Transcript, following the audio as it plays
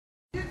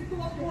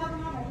go up to heaven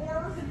on a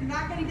horse and you're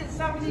not going to get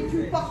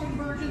 72 fucking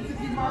virgins if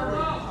you murder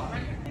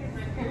them.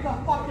 It's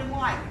a fucking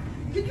lie.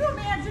 Could you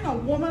imagine a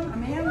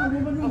man and a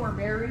woman who are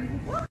married?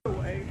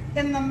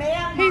 And the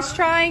man... He's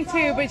trying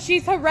to, but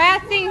she's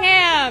harassing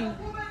him.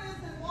 The woman is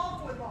in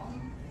love with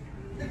him.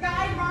 The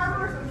guy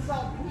murders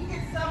himself. He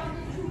gets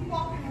 72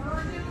 fucking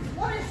virgins.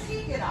 What does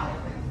she get out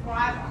of it?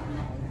 I don't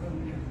know.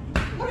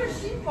 What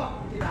does she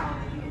fucking get out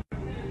of it?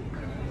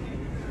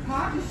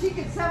 Huh? Does she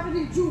get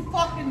 72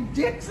 fucking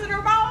dicks in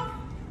her mouth?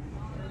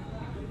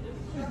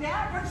 Is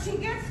that what she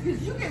gets?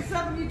 Because you get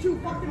 72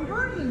 fucking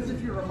virgins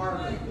if you're a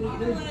martyr.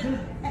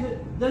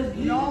 Does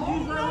Jesus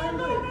use that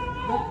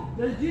language?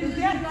 Does Jesus use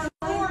that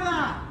true or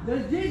not?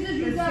 Does Jesus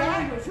use that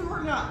language? True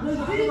or not? Does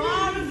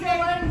Jesus use that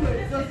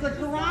language? Does the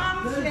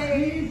Quran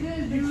say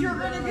that you're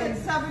going to get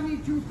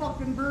 72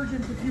 fucking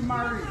virgins if you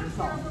marry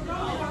yourself?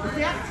 Is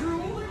that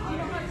true?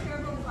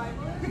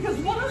 Because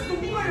what does the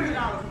woman get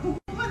out of it? The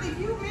woman that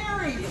you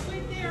married,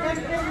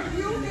 and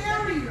you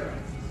marry her,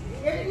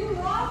 and you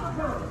love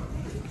her,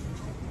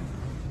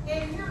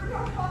 and you're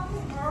going to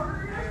fucking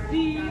murder her?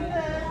 She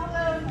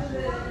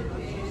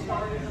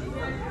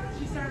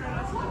started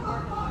us.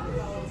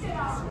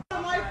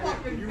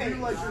 You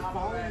realize you're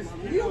following these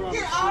people. You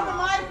get out of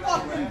my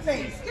fucking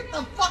face. Get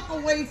the fuck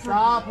away from me.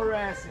 Stop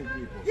harassing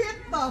people. Get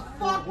the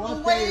fuck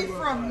away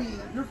from me.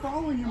 You're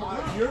following you.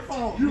 You're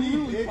following me,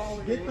 really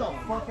bitch. Get the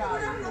fuck out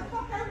of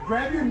here.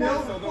 Grab your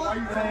milk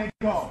and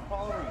go.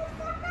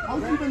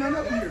 How'd you even end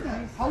up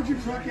here? How'd your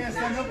drunk ass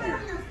end up here?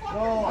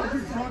 How'd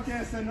your drunk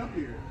ass end up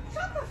here?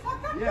 Shut the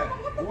fuck up. Yeah.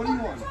 What do you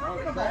want?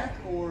 Crack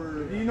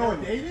or... Do you know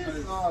what date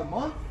is? A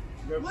month?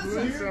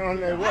 Listen, I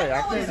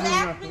know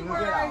exactly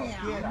where I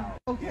am,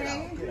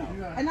 okay?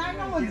 And I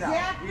know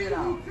exactly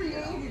who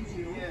created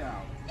you.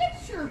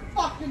 Get your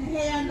fucking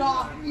hand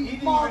off me,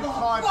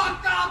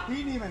 motherfucker! He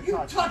didn't even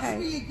You touch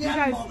me again, you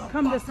guys, motherfucker!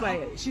 come this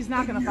way. She's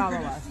not going to follow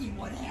us. See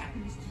what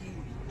happens to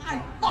you.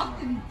 I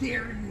fucking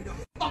dare you to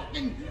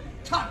fucking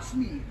touch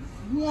me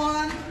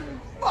one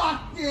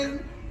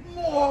fucking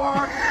more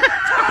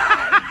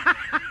time!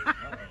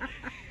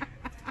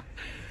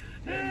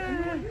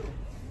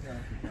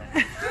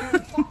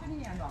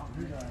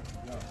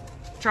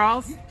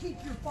 Charles,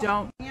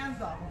 don't.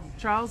 Hands off me.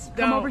 Charles,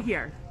 come over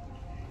here.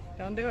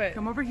 Don't do it.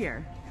 Come over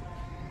here.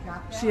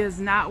 She is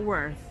not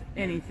worth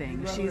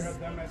anything. She's.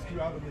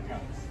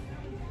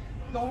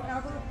 Don't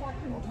ever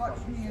fucking touch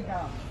me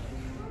again.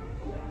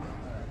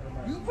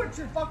 You put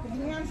your fucking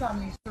hands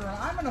on me, sir, and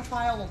I'm gonna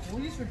file a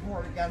police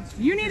report against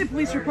you. You need a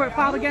police report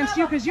filed against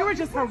you because you were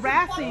just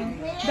harassing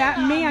that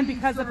man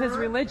because of his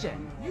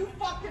religion. You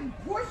fucking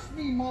pushed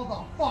me,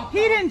 motherfucker. He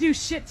didn't do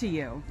shit to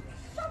you.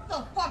 Shut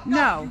the fuck No.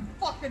 up, you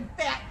fucking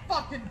fat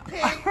fucking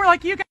pig. We're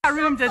like, you got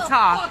room to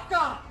talk.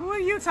 Fuck up. Who are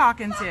you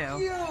talking to? Fuck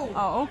you.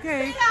 Oh,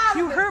 okay. Stay out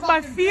You of it, hurt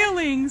my fucking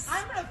feelings. bitch.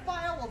 I'm gonna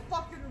file a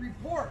fucking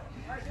report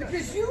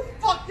because you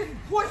fucking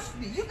pushed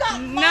me. You got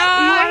No,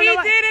 he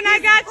didn't. I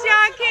got you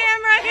on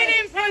camera. He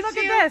didn't Hey, push look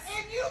you. at this.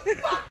 And you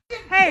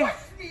fucking Hey,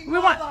 pushed me, we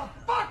want.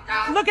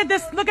 motherfucker. Look at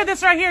this. Look at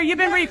this right here. You've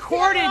been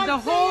recorded the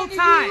whole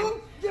time.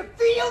 You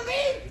feel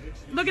me?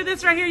 Look at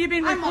this right here. You've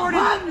been I'm recorded.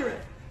 100.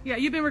 Yeah,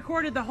 you've been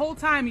recorded the whole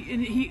time.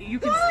 And you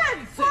can.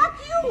 Good. Fuck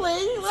you,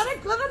 lady. Let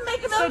him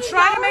make So $1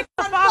 try to make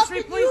a on false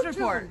fucking police YouTube.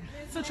 report.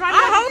 So try to.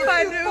 I hope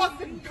I You do.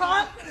 fucking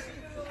cunt.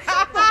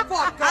 Shut the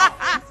fuck up.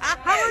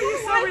 How are you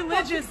so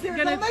religious? They'll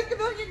Gonna, make $1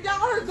 million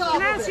off can I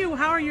of ask it. you,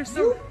 how are you so?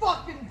 You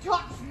fucking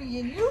touched me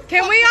and you.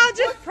 Can we fucking all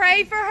just pushed pray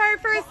me. for her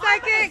for a Well, I'm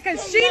gonna second?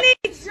 Because stay she next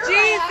needs to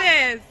your ass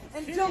Jesus.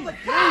 until the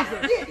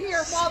cops get here,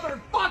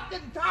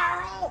 motherfucking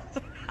Carl.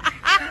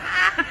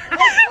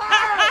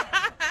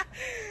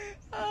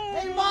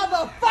 Hey,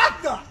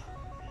 motherfucker.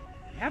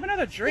 Have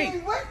another Stay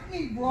drink. with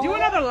me, bro. Do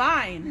another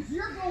line.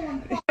 You're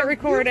going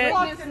Record it.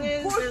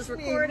 There's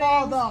recording.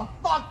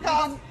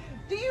 Motherfucker.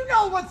 Do you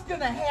know what's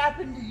gonna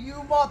happen to you,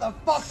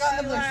 motherfucker,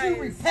 unless you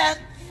repent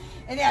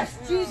and ask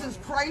Jesus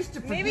Christ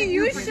to forgive Maybe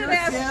you you for should your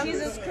ask sins?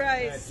 Jesus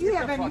Christ. You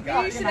have any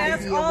You should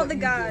ask all the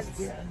gods.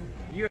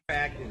 You're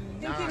acting.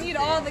 I think you need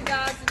all the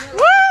gods in your life.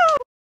 Woo!